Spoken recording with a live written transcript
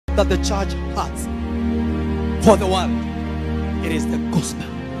that the church has for the world. It is the gospel.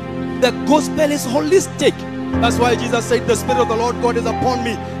 The gospel is holistic. That's why Jesus said, the Spirit of the Lord God is upon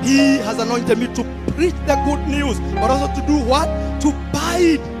me. He has anointed me to preach the good news, but also to do what? To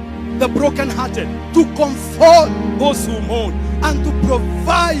bind the brokenhearted, to comfort those who mourn, and to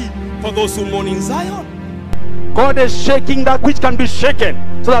provide for those who mourn in Zion. God is shaking that which can be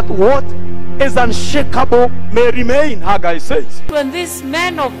shaken, so that what is unshakable may remain, Haggai says. When these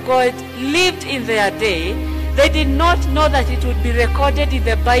men of God lived in their day, they did not know that it would be recorded in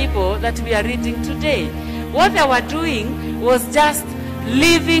the Bible that we are reading today. What they were doing was just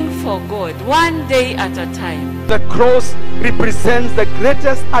living for God, one day at a time. The cross represents the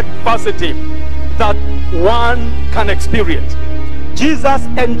greatest adversity that one can experience. Jesus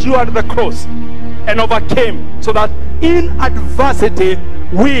endured the cross and overcame, so that in adversity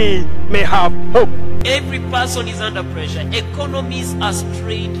we may have hope. Every person is under pressure. Economies are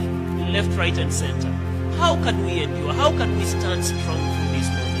strained left, right, and center. How can we endure? How can we stand strong through this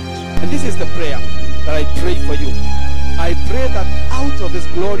moment? And this is the prayer that I pray for you. I pray that out of his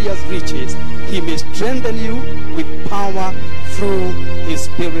glorious riches, he may strengthen you with power through his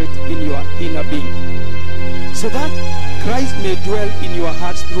Spirit in your inner being, so that Christ may dwell in your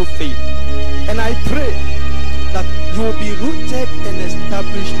hearts through faith. And I pray that you will be rooted and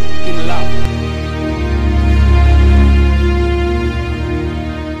established in love.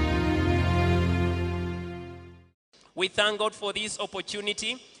 We thank God for this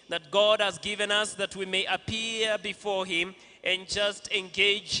opportunity that God has given us, that we may appear before him and just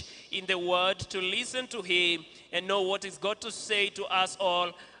engage in the word, to listen to him and know what is God to say to us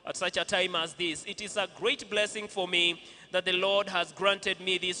all at such a time as this. It is a great blessing for me that the Lord has granted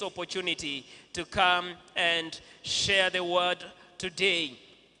me this opportunity to come and share the word today.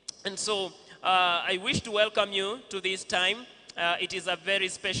 And so I wish to welcome you to this time. It is a very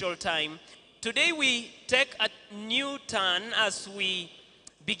special time. Today we take a new turn as we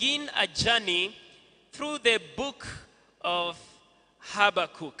begin a journey through the book of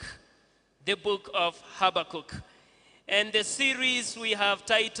Habakkuk. The book of Habakkuk. And the series we have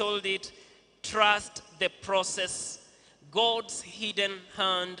titled it, Trust the Process, God's Hidden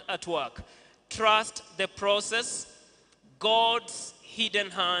Hand at Work. Trust the process, God's hidden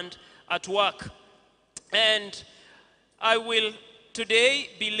hand at work. And I will today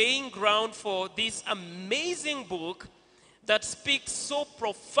be laying ground for this amazing book that speaks so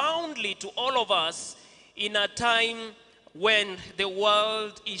profoundly to all of us in a time when the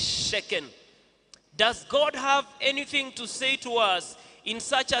world is shaken. Does God have anything to say to us in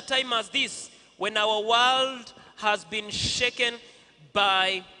such a time as this, when our world has been shaken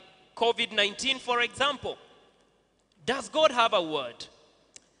by COVID-19, for example? Does God have a word?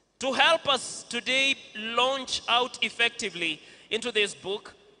 To help us today launch out effectively into this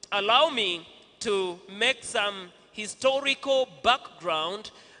book, allow me to make some historical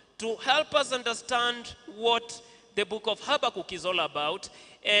background to help us understand what the book of Habakkuk is all about,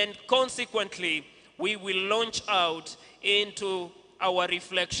 and consequently, we will launch out into our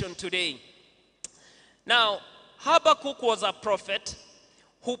reflection today. Now, Habakkuk was a prophet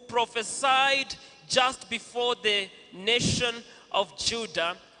who prophesied just before the nation of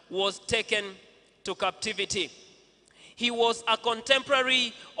Judah was taken to captivity. He was a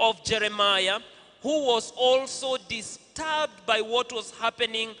contemporary of Jeremiah, who was also disturbed by what was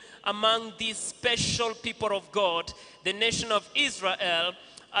happening among these special people of God, the nation of Israel,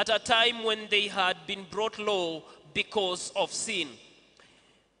 at a time when they had been brought low because of sin.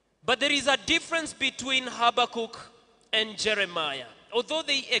 But there is a difference between Habakkuk and Jeremiah. Although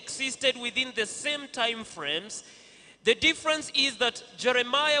they existed within the same time frames, the difference is that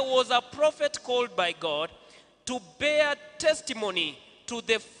Jeremiah was a prophet called by God to bear testimony to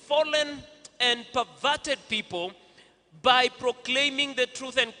the fallen and perverted people by proclaiming the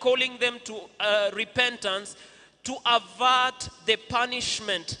truth and calling them to repentance, to avert the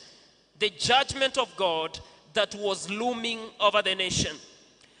punishment, the judgment of God that was looming over the nation.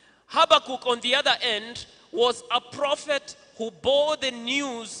 Habakkuk, on the other end, was a prophet who bore the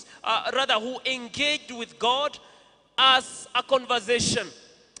news, who engaged with God as a conversation.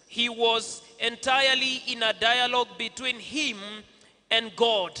 He was entirely in a dialogue between him and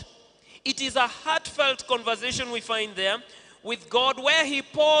God. It is a heartfelt conversation we find there with God, where he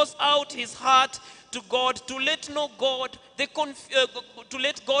pours out his heart to God to let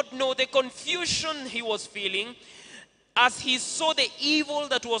God know the confusion he was feeling as he saw the evil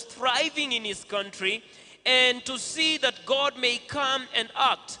that was thriving in his country, and to see that God may come and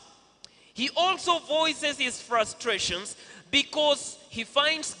act. He also voices his frustrations because he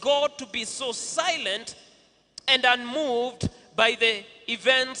finds God to be so silent and unmoved by the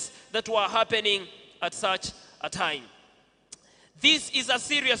events that were happening at such a time. This is a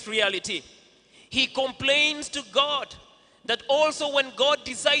serious reality. He complains to God that also when God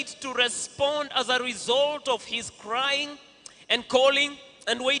decides to respond as a result of his crying and calling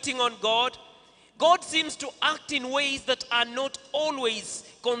and waiting on God, God seems to act in ways that are not always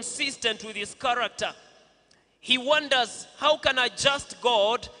consistent with his character. He wonders, how can a just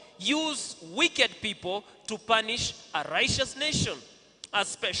God use wicked people to punish a righteous nation as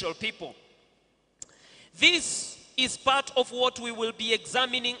special people? This is part of what we will be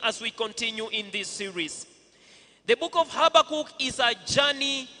examining as we continue in this series. The book of Habakkuk is a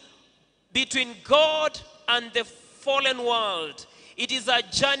journey between God and the fallen world. It is a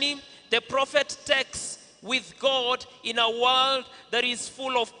journey the prophet takes with God in a world that is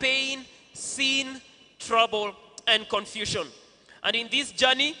full of pain, sin, trouble, and confusion. And in this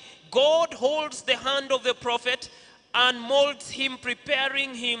journey, God holds the hand of the prophet and molds him,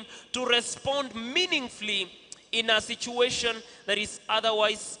 preparing him to respond meaningfully in a situation that is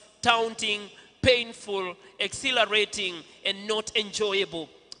otherwise taunting, painful, exhilarating, and not enjoyable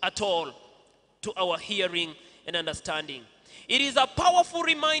at all to our hearing and understanding. It is a powerful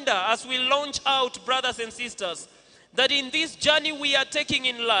reminder as we launch out, brothers and sisters, that in this journey we are taking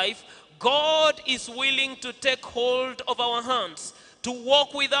in life, God is willing to take hold of our hands, to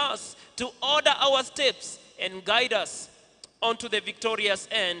walk with us, to order our steps, and guide us onto the victorious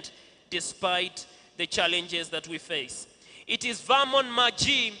end despite the challenges that we face. It is Vermon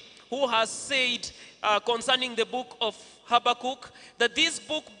Magee who has said concerning the book of Habakkuk that this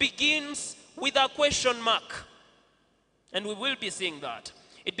book begins with a question mark. And we will be seeing that.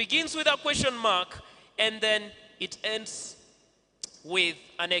 It begins with a question mark and then it ends with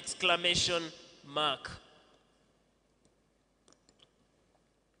an exclamation mark.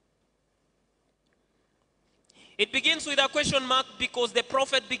 It begins with a question mark because the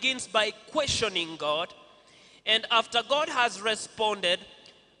prophet begins by questioning God. And after God has responded,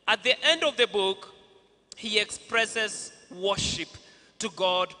 at the end of the book, he expresses worship to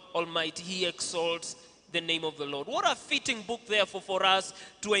God Almighty. He exalts the name of the Lord. What a fitting book, therefore, for us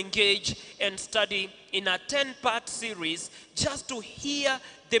to engage and study in a 10-part series just to hear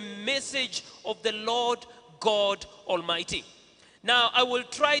the message of the Lord God Almighty. Now, I will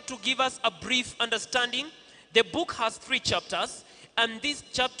try to give us a brief understanding. The book has 3 chapters, and these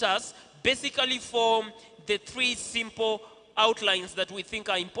chapters basically form the 3 simple outlines that we think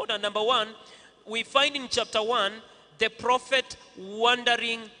are important. Number 1, we find in chapter 1, the prophet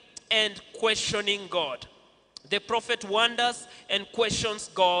wondering and questioning God. The prophet wonders and questions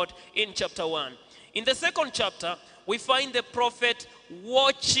God in chapter 1. In the second chapter, we find the prophet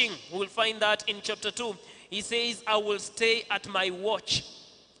watching. We'll find that in chapter 2. He says, I will stay at my watch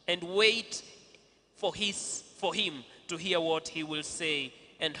and wait for him to hear what he will say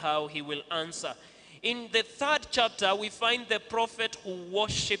and how he will answer. In the third chapter, we find the prophet who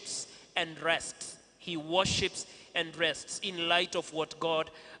worships and rests. He worships and rests in light of what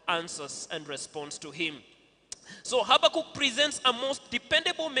God answers and responds to him. So Habakkuk presents a most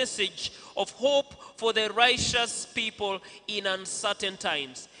dependable message of hope for the righteous people in uncertain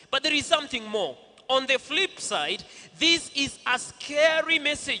times. But there is something more. On the flip side, this is a scary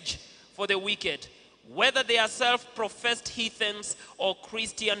message for the wicked, whether they are self-professed heathens or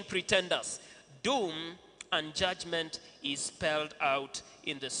Christian pretenders. Doom and judgment is spelled out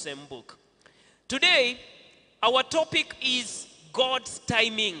in the same book. Today, our topic is God's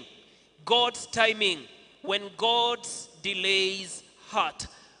timing. God's timing when God's delays hurt.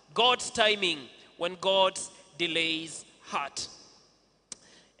 God's timing when God's delays hurt.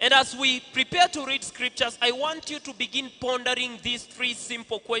 And as we prepare to read scriptures, I want you to begin pondering these 3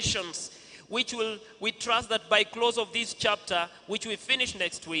 simple questions, which we trust that by close of this chapter, which we finish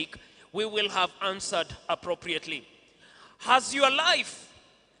next week, we will have answered appropriately. Has your life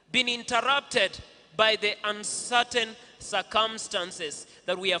been interrupted by the uncertain circumstances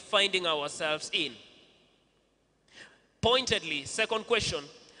that we are finding ourselves in? Pointedly, second question,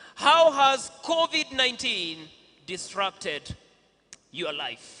 how has COVID-19 disrupted your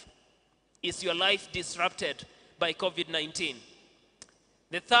life? Is your life disrupted by COVID-19?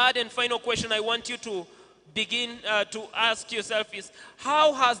 The third and final question I want you to begin to ask yourself is,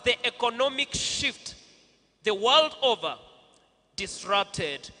 how has the economic shift the world over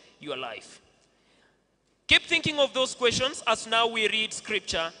disrupted your life? Keep thinking of those questions as now we read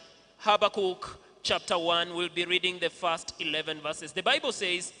scripture. Habakkuk chapter 1, we'll be reading the first 11 verses. The Bible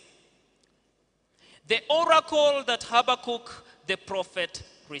says, the oracle that Habakkuk the prophet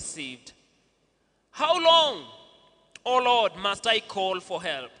received. How long, O Lord, must I call for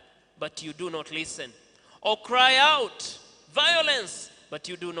help, but you do not listen? Or cry out, violence, but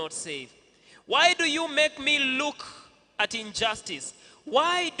you do not save. Why do you make me look at injustice?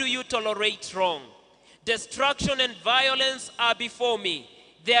 Why do you tolerate wrong? Destruction and violence are before me.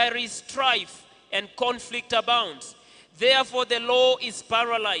 There is strife and conflict abounds. Therefore the law is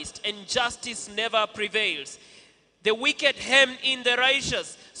paralyzed and justice never prevails. The wicked hem in the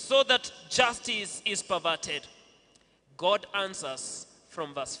righteous, so that justice is perverted. God answers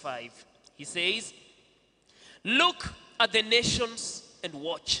from verse 5. He says, look at the nations and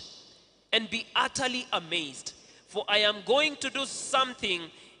watch, and be utterly amazed. For I am going to do something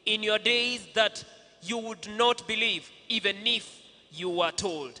in your days that you would not believe, even if you were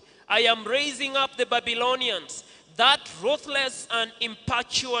told. I am raising up the Babylonians, that ruthless and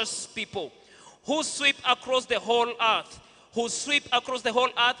impetuous people, who sweep across the whole earth, to seize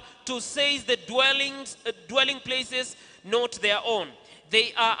the dwelling places not their own.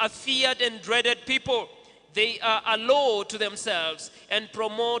 They are a feared and dreaded people. They are a law to themselves and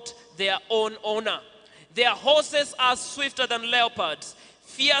promote their own honor. Their horses are swifter than leopards,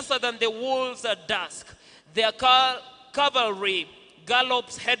 fiercer than the wolves at dusk. Their cavalry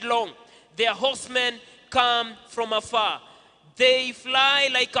gallops headlong. Their horsemen come from afar. They fly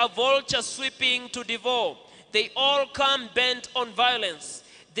like a vulture sweeping to devour. They all come bent on violence.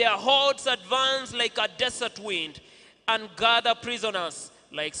 Their hordes advance like a desert wind and gather prisoners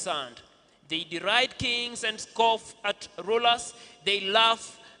like sand. They deride kings and scoff at rulers. They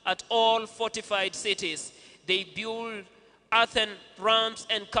laugh at all fortified cities. They build earthen ramps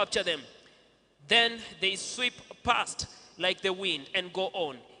and capture them. Then they sweep past like the wind and go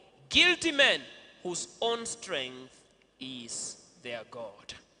on. Guilty men whose own strength is their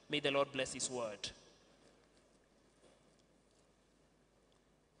God. May the Lord bless his word.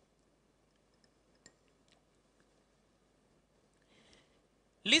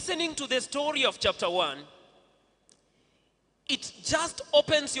 Listening to the story of chapter 1, it just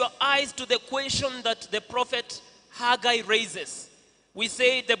opens your eyes to the question that the prophet Haggai raises. We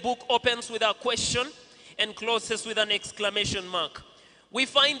say the book opens with a question and closes with an exclamation mark. We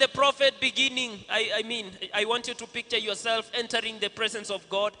find the prophet beginning, I want you to picture yourself entering the presence of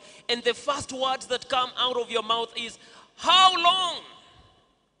God, and the first words that come out of your mouth is, how long?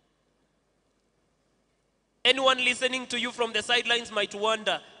 Anyone listening to you from the sidelines might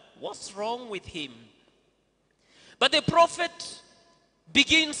wonder, what's wrong with him? But the prophet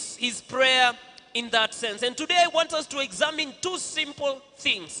begins his prayer in that sense. And today I want us to examine two simple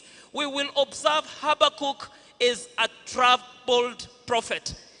things. We will observe Habakkuk is a troubled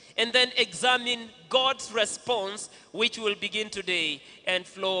prophet, and then examine God's response, which will begin today and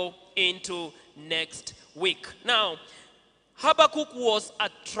flow into next week. Now, Habakkuk was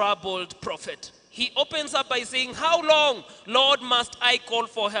a troubled prophet. He opens up by saying, how long, Lord, must I call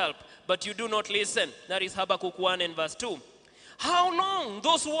for help, but you do not listen? That is Habakkuk 1 and verse 2. How long?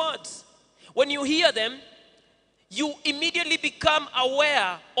 Those words, when you hear them, you immediately become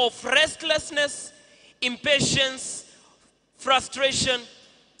aware of restlessness, impatience, frustration,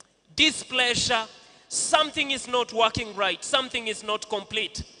 displeasure. Something is not working right. Something is not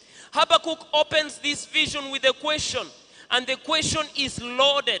complete. Habakkuk opens this vision with a question, and the question is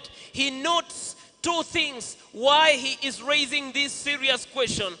loaded. He notes two things why he is raising this serious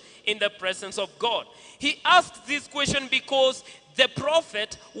question in the presence of God. He asked this question because the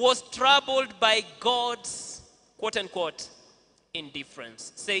prophet was troubled by God's, quote unquote,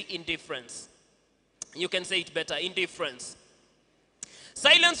 indifference. Say indifference. You can say it better, indifference.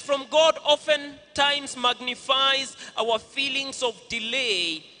 Silence from God oftentimes magnifies our feelings of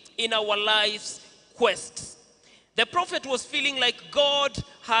delay in our life's quests. The prophet was feeling like God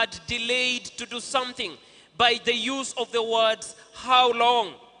had delayed to do something by the use of the words, how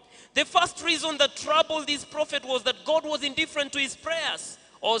long? The first reason that troubled this prophet was that God was indifferent to his prayers,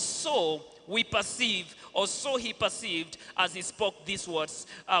 or so we perceive, or so he perceived as he spoke these words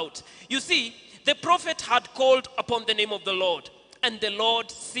out. You see, the prophet had called upon the name of the Lord, and the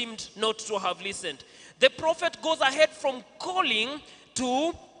Lord seemed not to have listened. The prophet goes ahead from calling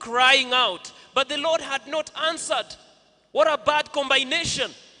to crying out, but the Lord had not answered. What a bad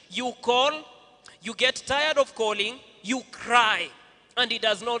combination. You call, you get tired of calling, you cry, and he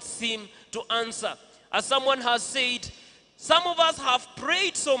does not seem to answer. As someone has said, some of us have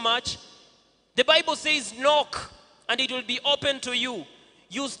prayed so much, the Bible says knock, and it will be open to you.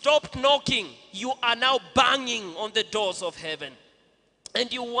 You stopped knocking, you are now banging on the doors of heaven.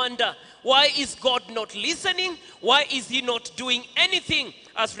 And you wonder, why is God not listening? Why is he not doing anything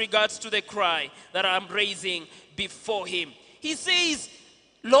as regards to the cry that I'm raising before him? He says,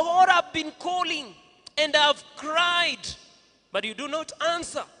 Lord, I've been calling and I've cried, but you do not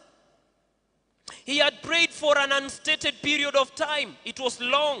answer. He had prayed for an unstated period of time. It was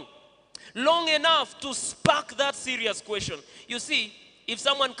long enough to spark that serious question. You see, if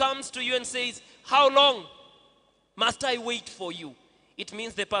someone comes to you and says, how long must I wait for you? It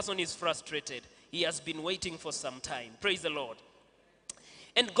means the person is frustrated. He has been waiting for some time. Praise the Lord.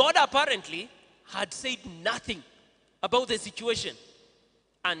 And God apparently had said nothing about the situation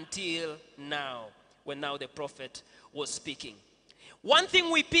until now, when now the prophet was speaking. One thing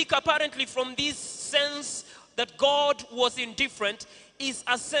we pick apparently from this sense that God was indifferent is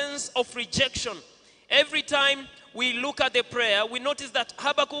a sense of rejection. Every time we look at the prayer, we notice that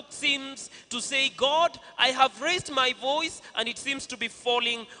Habakkuk seems to say, God, I have raised my voice, and it seems to be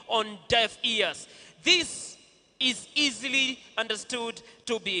falling on deaf ears. This is easily understood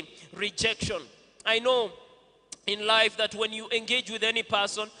to be rejection. I know in life that when you engage with any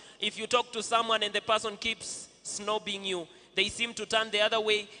person, if you talk to someone and the person keeps snobbing you, they seem to turn the other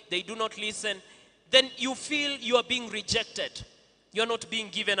way, they do not listen, then you feel you are being rejected. You're not being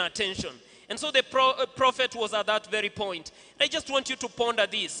given attention. And so the prophet was at that very point. I just want you to ponder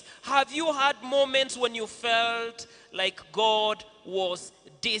this. Have you had moments when you felt like God was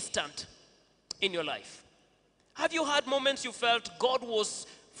distant in your life? Have you had moments you felt God was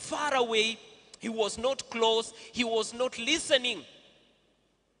far away, he was not close, he was not listening?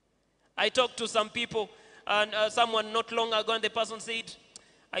 I talked to some people, and someone not long ago, and the person said,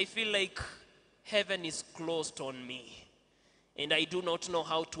 I feel like heaven is closed on me, and I do not know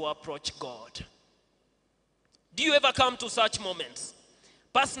how to approach God. Do you ever come to such moments?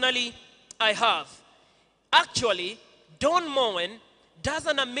 Personally, I have. Actually, Don Moen does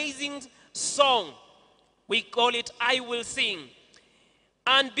an amazing song. We call it I Will Sing.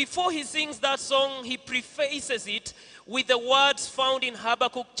 And before he sings that song, he prefaces it with the words found in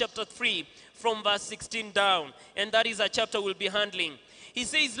Habakkuk chapter 3 from verse 16 down. And that is a chapter we'll be handling. He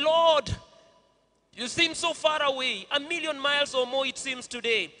says, Lord, you seem so far away, 1,000,000 miles or more it seems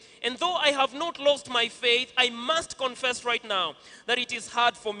today. And though I have not lost my faith, I must confess right now that it is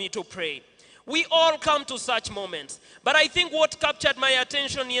hard for me to pray. We all come to such moments. But I think what captured my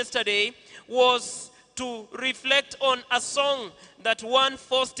attention yesterday was to reflect on a song that one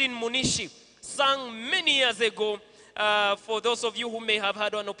Faustin Munishi sang many years ago. For those of you who may have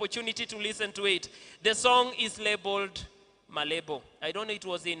had an opportunity to listen to it. The song is labeled Malebo. I don't know, it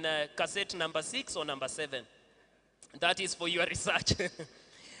was in cassette number 6 or number 7. That is for your research.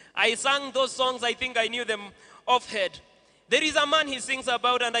 I sang those songs, I think I knew them offhand. There is a man he sings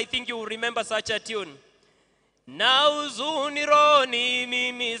about, and I think you will remember such a tune. Na huzuni rohoni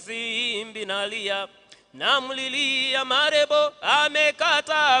mimi simbi nalia, namlilia marebo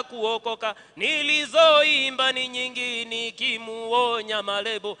amekata kuokoka, nilizoimba ni nyingi nikimuonya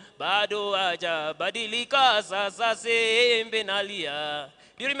malebo, bado hajabadilika sasa sembe nalia.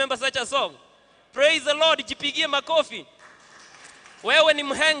 Do you remember such a song? Praise the Lord, jipigie makofi. Wewe ni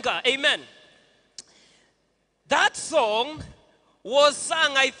mhenga, amen. That song was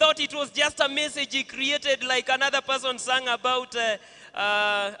sung, I thought it was just a message he created, like another person sang about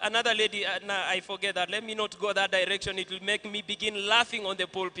another lady. I forget that. Let me not go that direction. It will make me begin laughing on the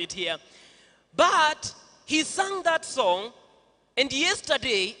pulpit here. But he sang that song, and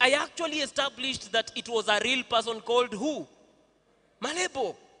yesterday I actually established that it was a real person called who?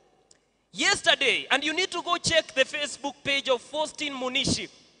 Malebo. Yesterday, and you need to go check the Facebook page of Faustin Munishi.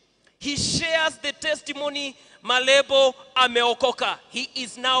 He shares the testimony, Malebo ameokoka. He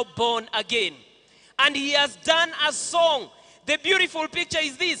is now born again. And he has done a song. The beautiful picture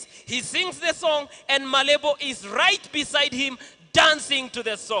is this. He sings the song and Malebo is right beside him dancing to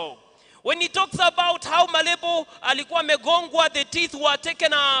the song. When he talks about how Malebo alikuwa megongwa, the teeth were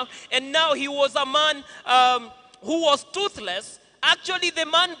taken out, and now he was a man who was toothless. Actually, the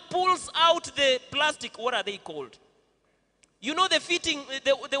man pulls out the plastic. What are they called? You know, the fitting,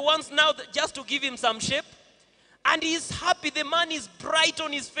 the ones now just to give him some shape. And he's happy. The man is bright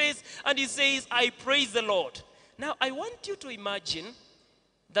on his face. And he says, I praise the Lord. Now, I want you to imagine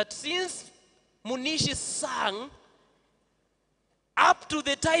that since Munishi sang, up to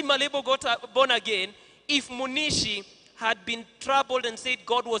the time Malebo got born again, if Munishi had been troubled and said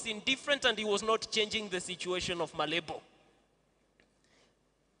God was indifferent and he was not changing the situation of Malebo,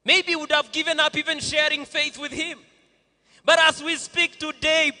 maybe he would have given up even sharing faith with him. But as we speak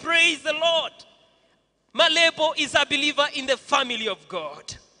today, praise the Lord, Malebo is a believer in the family of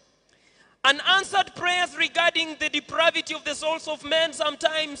God. Unanswered prayers regarding the depravity of the souls of men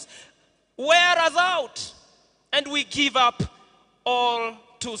sometimes wear us out, and we give up all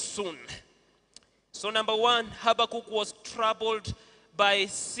too soon. So number one, Habakkuk was troubled by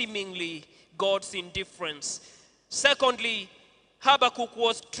seemingly God's indifference. Secondly, Habakkuk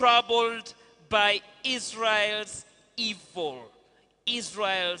was troubled by Israel's evil,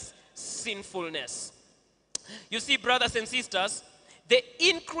 Israel's sinfulness. You see, brothers and sisters, the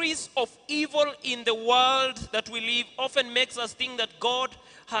increase of evil in the world that we live often makes us think that God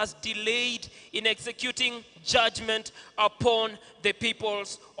has delayed in executing judgment upon the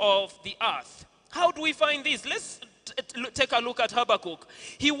peoples of the earth. How do we find this? Let's take a look at Habakkuk.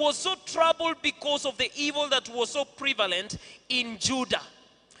 He was so troubled because of the evil that was so prevalent in Judah.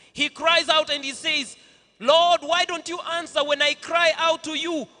 He cries out and he says, Lord, why don't you answer when I cry out to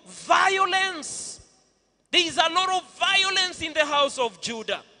you? Violence. There is a lot of violence in the house of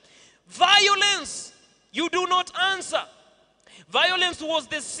Judah. Violence. You do not answer. Violence was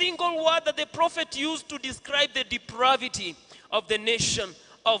the single word that the prophet used to describe the depravity of the nation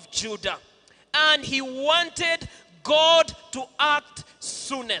of Judah. And he wanted God to act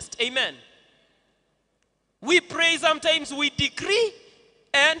soonest. Amen. We pray sometimes, we decree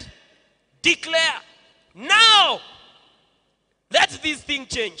and declare. Now, let this thing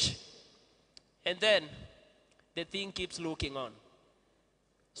change. And then, the thing keeps looking on.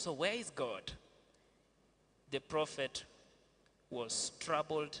 So where is God? The prophet was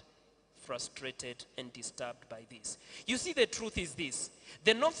troubled, frustrated, and disturbed by this. You see, the truth is this.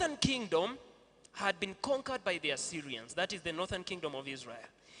 The northern kingdom had been conquered by the Assyrians. That is the northern kingdom of Israel.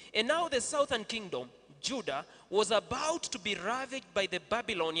 And now the southern kingdom, Judah, was about to be ravaged by the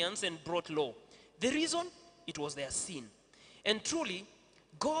Babylonians and brought low. The reason? It was their sin. And truly,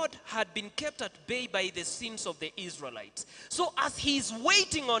 God had been kept at bay by the sins of the Israelites. So as he's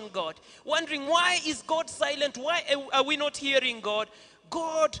waiting on God, wondering why is God silent? Why are we not hearing God?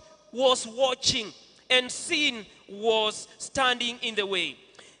 God was watching and sin was standing in the way.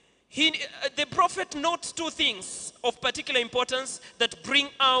 The prophet notes two things of particular importance that bring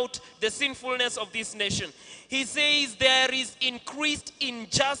out the sinfulness of this nation. He says there is increased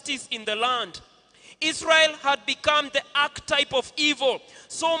injustice in the land. Israel had become the archetype of evil,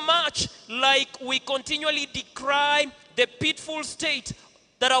 so much like we continually decry the pitiful state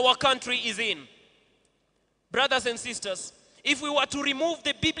that our country is in. Brothers and sisters, if we were to remove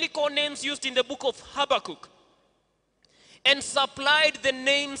the biblical names used in the book of Habakkuk and supplied the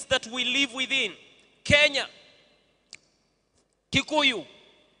names that we live within, Kenya, Kikuyu,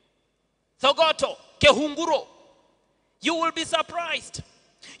 Thogoto, Kehunguro, you will be surprised.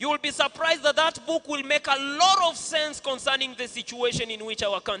 You will be surprised that that book will make a lot of sense concerning the situation in which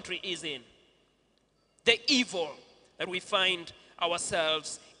our country is in. The evil that we find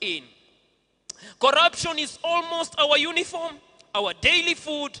ourselves in. Corruption is almost our uniform, our daily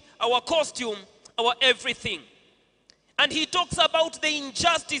food, our costume, our everything. And he talks about the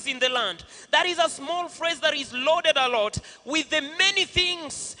injustice in the land. That is a small phrase that is loaded a lot with the many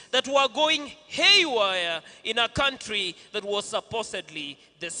things that were going haywire in a country that was supposedly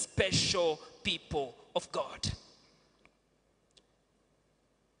the special people of God.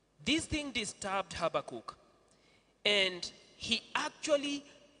 This thing disturbed Habakkuk. And he actually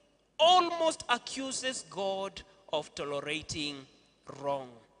almost accuses God of tolerating wrong.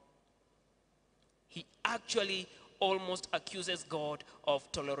 He actually almost accuses God of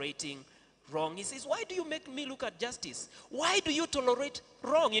tolerating wrong. He says, why do you make me look at justice? Why do you tolerate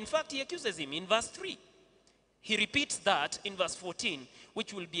wrong? In fact, he accuses him in verse 3. He repeats that in verse 14,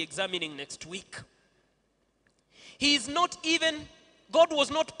 which we'll be examining next week. He is not even, God was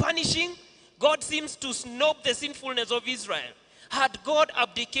not punishing. God seems to snob the sinfulness of Israel. Had God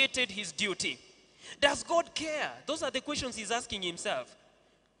abdicated his duty? Does God care? Those are the questions he's asking himself.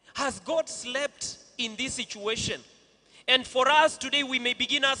 Has God slept in this situation? And for us today, we may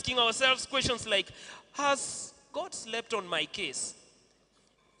begin asking ourselves questions like, has God slept on my case?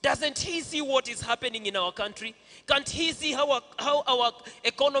 Doesn't he see what is happening in our country? Can't he see how our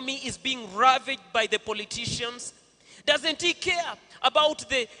economy is being ravaged by the politicians? Doesn't he care about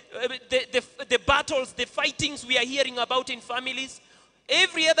the battles, the fightings we are hearing about in families?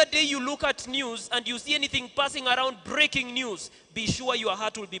 Every other day you look at news and you see anything passing around, breaking news, be sure your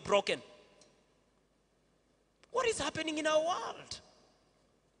heart will be broken. What is happening in our world?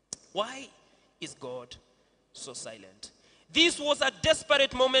 Why is God so silent? This was a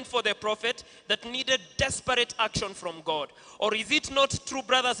desperate moment for the prophet that needed desperate action from God. Or is it not true,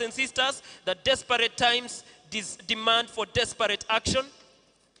 brothers and sisters, that desperate times demand for desperate action?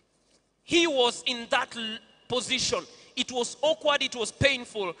 He was in that position. It was awkward, it was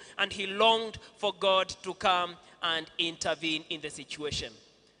painful, and he longed for God to come and intervene in the situation.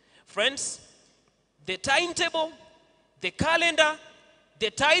 Friends, the timetable, the calendar,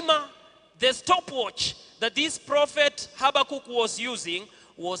 the timer, the stopwatch that this prophet Habakkuk was using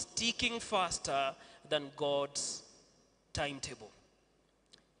was ticking faster than God's timetable.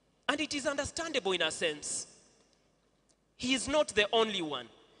 And it is understandable in a sense. He is not the only one.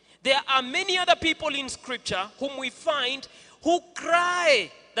 There are many other people in Scripture whom we find who cry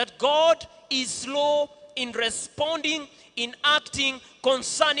that God is slow in responding, in acting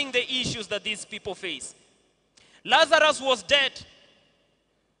concerning the issues that these people face. Lazarus was dead.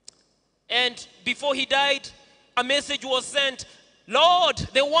 And before he died, a message was sent, Lord,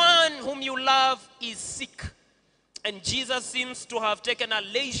 the one whom you love is sick. And Jesus seems to have taken a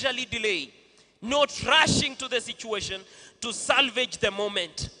leisurely delay, not rushing to the situation to salvage the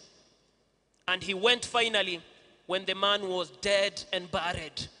moment. And he went finally when the man was dead and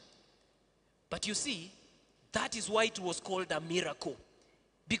buried. But you see, that is why it was called a miracle.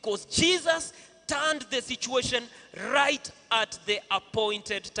 Because Jesus turned the situation right at the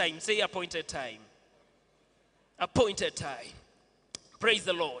appointed time. Say appointed time. Appointed time. Praise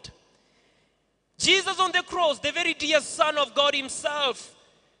the Lord. Jesus on the cross, the very dear Son of God himself,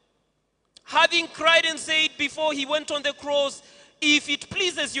 having cried and said before he went on the cross, if it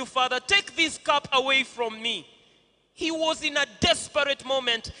pleases you, Father, take this cup away from me. He was in a desperate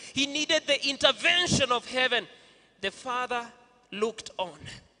moment. He needed the intervention of heaven. The Father looked on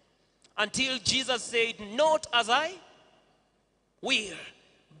until Jesus said, not as I will,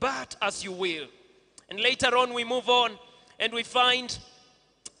 but as you will. And later on we move on and we find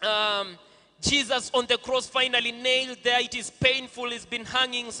Jesus on the cross finally nailed there. It is painful. He's been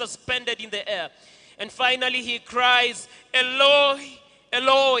hanging, suspended in the air. And finally he cries, Eloi,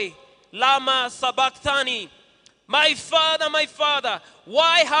 Eloi, lama sabachthani. My Father,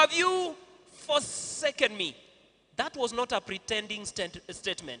 why have you forsaken me? That was not a pretending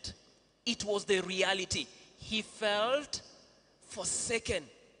statement. It was the reality. He felt forsaken.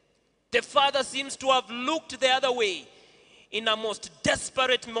 The Father seems to have looked the other way in a most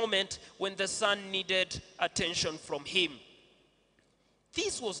desperate moment when the Son needed attention from him.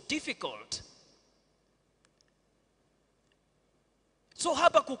 This was difficult. So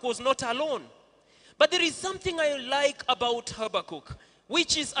Habakkuk was not alone. But there is something I like about Habakkuk,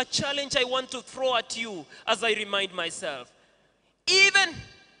 which is a challenge I want to throw at you as I remind myself. Even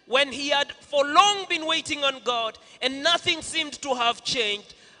when he had for long been waiting on God and nothing seemed to have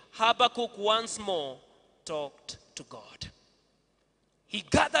changed, Habakkuk once more talked to God. He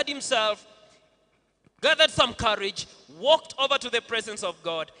gathered himself, gathered some courage, walked over to the presence of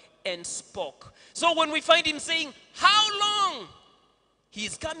God and spoke. So when we find him saying, how long? He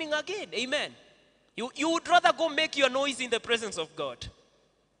is coming again. Amen. You would rather go make your noise in the presence of God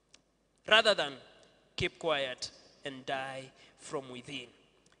rather than keep quiet and die from within.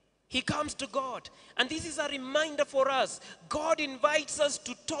 He comes to God. And this is a reminder for us. God invites us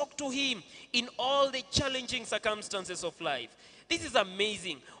to talk to him in all the challenging circumstances of life. This is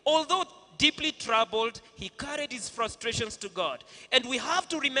amazing. Although deeply troubled, he carried his frustrations to God. And we have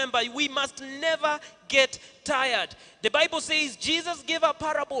to remember, we must never get tired. The Bible says Jesus gave a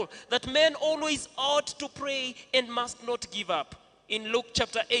parable that men always ought to pray and must not give up. In Luke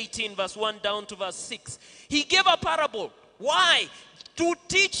chapter 18, verse 1 down to verse 6. He gave a parable. Why? To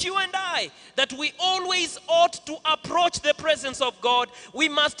teach you and I that we always ought to approach the presence of God. We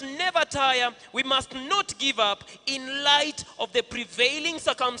must never tire. We must not give up in light of the prevailing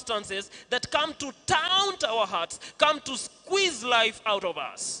circumstances that come to taunt our hearts, come to squeeze life out of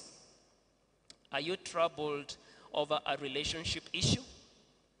us. Are you troubled over a relationship issue?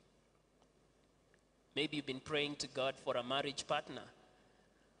 Maybe you've been praying to God for a marriage partner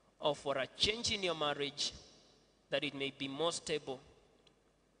or for a change in your marriage that it may be more stable.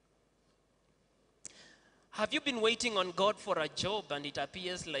 Have you been waiting on God for a job and it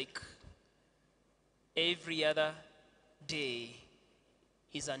appears like every other day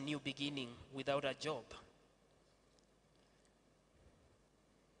is a new beginning without a job?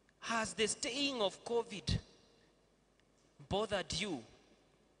 Has the staying of COVID bothered you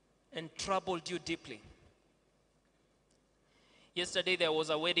and troubled you deeply? Yesterday there was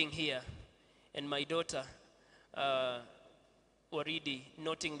a wedding here and my daughter, already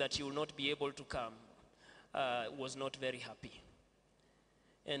noting that she will not be able to come, was not very happy.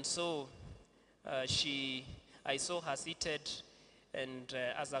 And so I saw her seated, and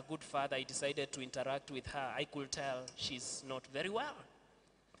as a good father, I decided to interact with her. I could tell she's not very well.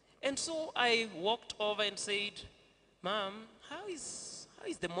 And so I walked over and said, Mom, how is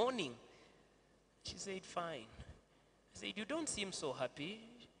the morning? She said, fine. I said, you don't seem so happy.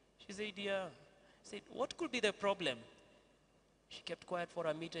 She said, yeah. I said, what could be the problem? She kept quiet for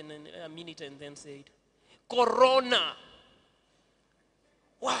a minute and then said, Corona.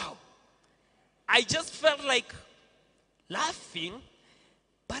 Wow. I just felt like laughing,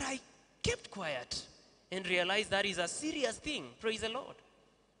 but I kept quiet and realized that is a serious thing. Praise the Lord.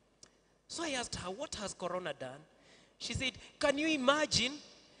 So I asked her, what has Corona done? She said, can you imagine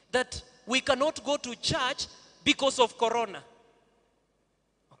that we cannot go to church because of Corona?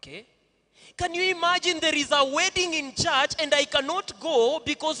 Okay. Can you imagine there is a wedding in church and I cannot go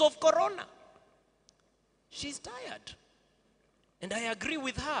because of Corona? She's tired. And I agree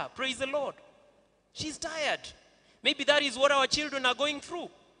with her. Praise the Lord. She's tired. Maybe that is what our children are going through.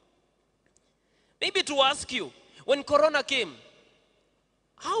 Maybe to ask you, when Corona came,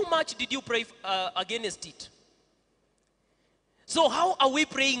 how much did you pray against it? So how are we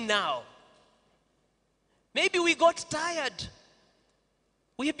praying now? Maybe we got tired.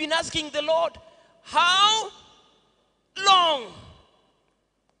 We've been asking the Lord, how long?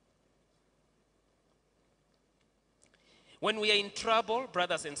 When we are in trouble,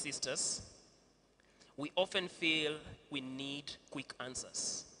 brothers and sisters, we often feel we need quick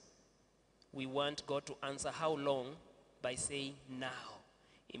answers. We want God to answer how long by saying now,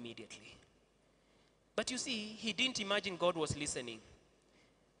 immediately. But you see, he didn't imagine God was listening.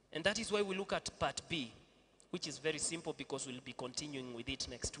 And that is why we look at part B, which is very simple because we'll be continuing with it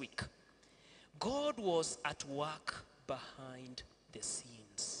next week. God was at work behind the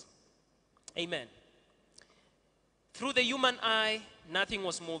scenes. Amen. Through the human eye, nothing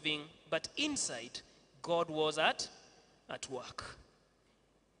was moving, but inside, God was at work.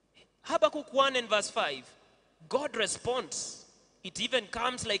 Habakkuk 1 and verse 5, God responds. It even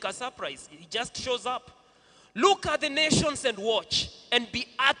comes like a surprise. It just shows up. Look at the nations and watch and be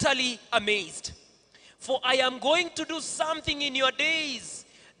utterly amazed. For I am going to do something in your days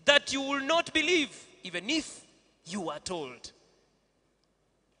that you will not believe, even if you are told.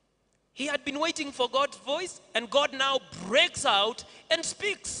 He had been waiting for God's voice, and God now breaks out and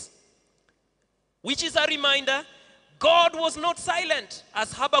speaks. Which is a reminder, God was not silent,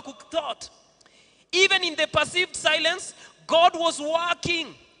 as Habakkuk thought. Even in the perceived silence, God was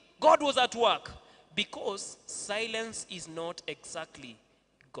working. God was at work. Because silence is not exactly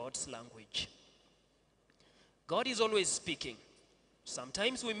God's language. God is always speaking.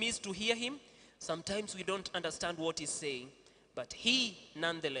 Sometimes we miss to hear him. Sometimes we don't understand what he's saying. But he,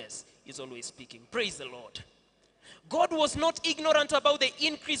 nonetheless, is always speaking. Praise the Lord. God was not ignorant about the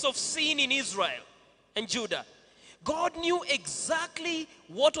increase of sin in Israel and Judah. God knew exactly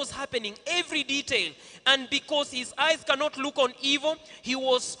what was happening, every detail. And because his eyes cannot look on evil, he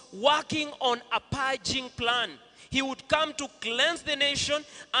was working on a purging plan. He would come to cleanse the nation,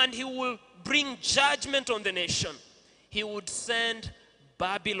 and he will bring judgment on the nation. He would send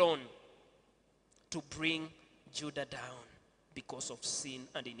Babylon to bring Judah down because of sin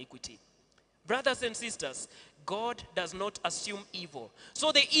and iniquity. Brothers and sisters, God does not assume evil.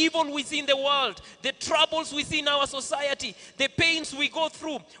 So the evil we see in the world, the troubles we see in our society, the pains we go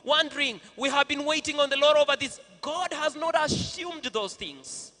through, wondering, we have been waiting on the Lord over this. God has not assumed those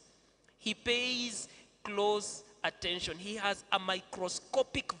things. He pays close attention. He has a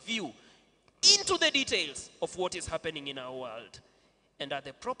microscopic view into the details of what is happening in our world. And at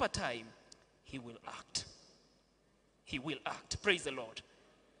the proper time, he will act. He will act. Praise the Lord.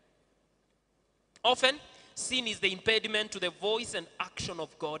 Often, sin is the impediment to the voice and action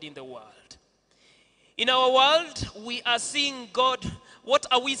of God in the world. In our world, we are seeing God. What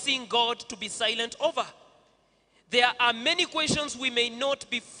are we seeing God to be silent over? There are many questions we may not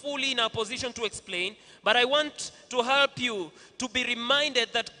be fully in a position to explain, but I want to help you to be reminded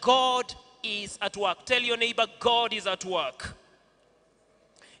that God is at work. Tell your neighbor, God is at work.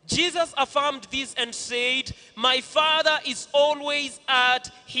 Jesus affirmed this and said, my Father is always at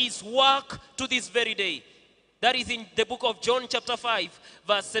his work to this very day. That is in the book of John chapter 5,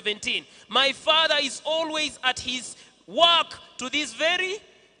 verse 17. My Father is always at his work to this very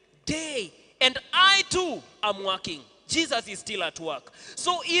day. And I too am working. Jesus is still at work.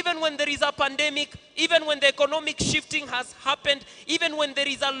 So even when there is a pandemic, even when the economic shifting has happened, even when there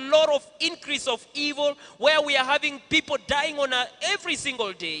is a lot of increase of evil, where we are having people dying on every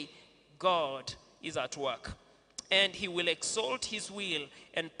single day, God is at work. And he will exalt his will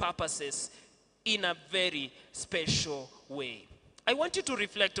and purposes in a very special way. I want you to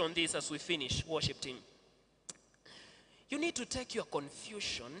reflect on this as we finish worship team. You need to take your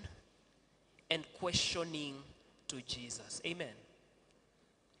confusion and questioning to Jesus. Amen.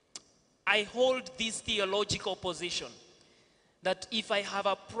 I hold this theological position that if I have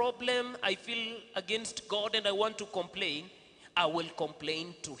a problem, I feel against God and I want to complain, I will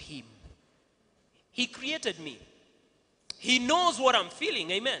complain to him. He created me. He knows what I'm feeling.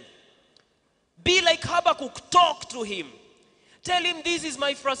 Amen. Be like Habakkuk. Talk to him. Tell him this is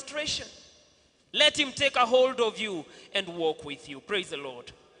my frustration. Let him take a hold of you and walk with you. Praise the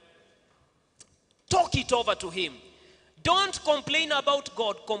Lord. Talk it over to him. Don't complain about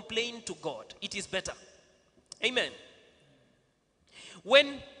God. Complain to God. It is better. Amen.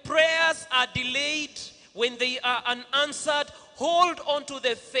 When prayers are delayed, when they are unanswered, hold on to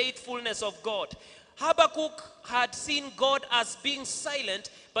the faithfulness of God. Habakkuk had seen God as being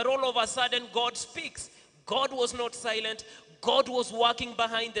silent, but all of a sudden God speaks. God was not silent. God was working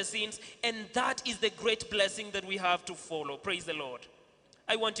behind the scenes, and that is the great blessing that we have to follow. Praise the Lord.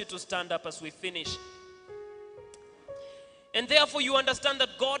 I want you to stand up as we finish. And therefore you understand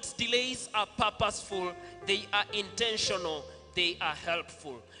that God's delays are purposeful, they are intentional, they are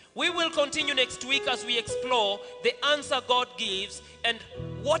helpful. We will continue next week as we explore the answer God gives and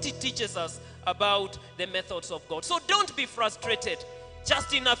what it teaches us about the methods of God. So don't be frustrated.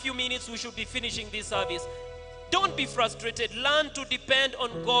 Just in a few minutes we should be finishing this service. Don't be frustrated. Learn to depend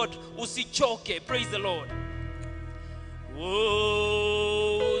on God. Usichoke. Praise the Lord.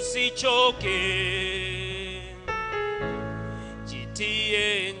 Usichoke.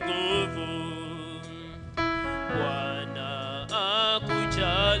 Jitie nguvu. Bwana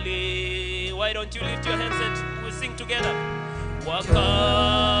akujali. Why don't you lift your hands and we'll sing together?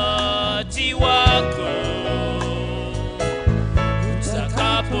 Wakati wako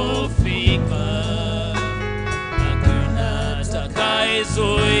utakapofika, hakuna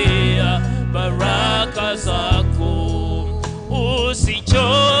atakayezuia baraka zako. Usichoke,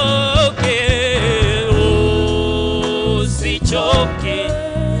 usichoke,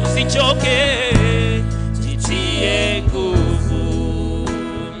 usichoke, jitie nguvu.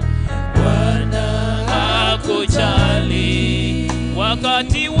 Bwana akujali.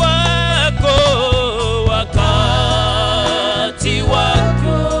 Wakati wako, wakati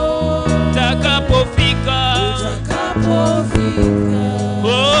wako utakapofika,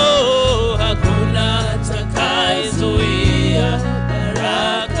 oh, hakuna atakayezuia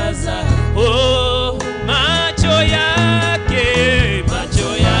baraka zako. Oh, macho yake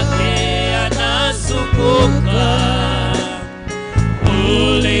yanazunguka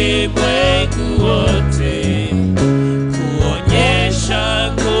ulimwengu wote, kuonyesha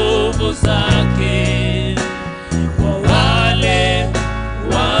nguvu zake kwa wale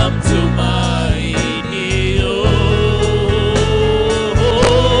wamtumainio.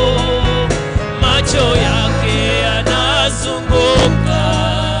 Macho yake yanazunguka,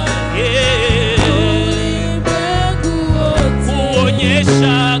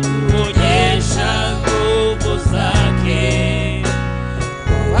 kuonyesha nguvu zake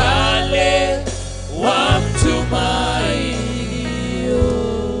kwa wale wamtumainio.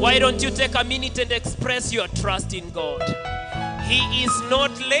 Why don't you take a minute and express your trust in God? He is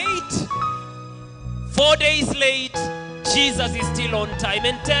not late. 4 days late, Jesus is still on time.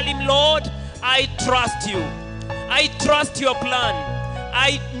 And tell him, Lord, I trust you. I trust your plan.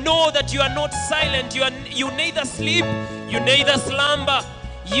 I know that you are not silent. You neither sleep, you neither slumber.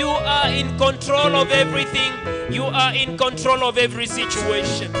 You are in control of everything. You are in control of every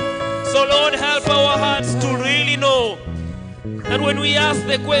situation. So Lord, help our hearts to really know that when we ask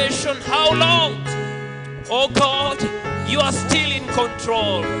the question, how long? Oh God, you are still in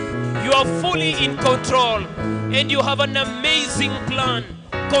control. You are fully in control. And you have an amazing plan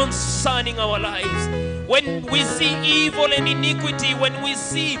concerning our lives. When we see evil and iniquity, when we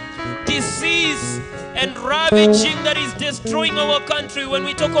see disease and ravaging that is destroying our country, when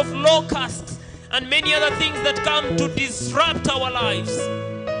we talk of locusts and many other things that come to disrupt our lives,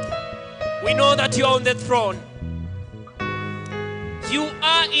 we know that you are on the throne. You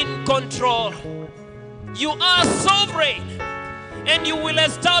are in control. You are sovereign. And you will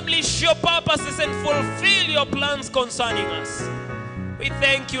establish your purposes and fulfill your plans concerning us. We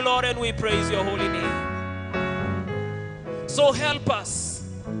thank you, Lord, and we praise your holy name. So help us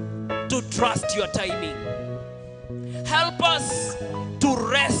to trust your timing. Help us to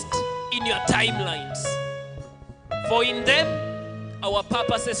rest in your timelines. For in them, our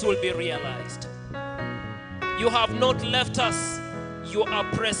purposes will be realized. You have not left us. You are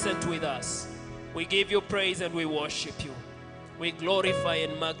present with us. We give you praise and we worship you. We glorify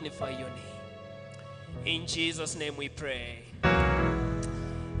and magnify your name. In Jesus' name we pray.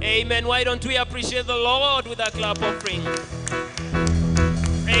 Amen. Why don't we appreciate the Lord with a clap offering?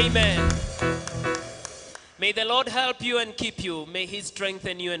 Amen. May the Lord help you and keep you. May he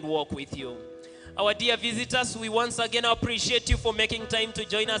strengthen you and walk with you. Our dear visitors, we once again appreciate you for making time to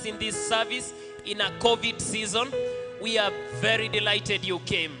join us in this service in a COVID season. We are very delighted you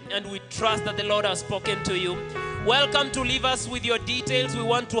came, and we trust that the Lord has spoken to you. Welcome to leave us with your details. We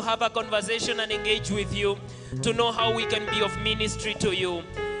want to have a conversation and engage with you to know how we can be of ministry to you.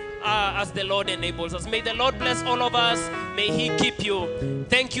 as the Lord enables us. May the Lord bless all of us. May He keep you.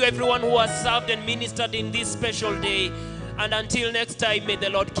 Thank you, everyone who has served and ministered in this special day. And until next time, may the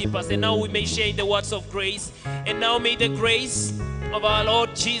Lord keep us. And now we may share in the words of grace. And now may the grace of our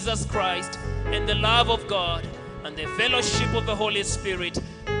Lord Jesus Christ and the love of God and the fellowship of the Holy Spirit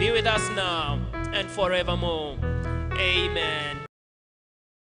be with us now and forevermore. Amen.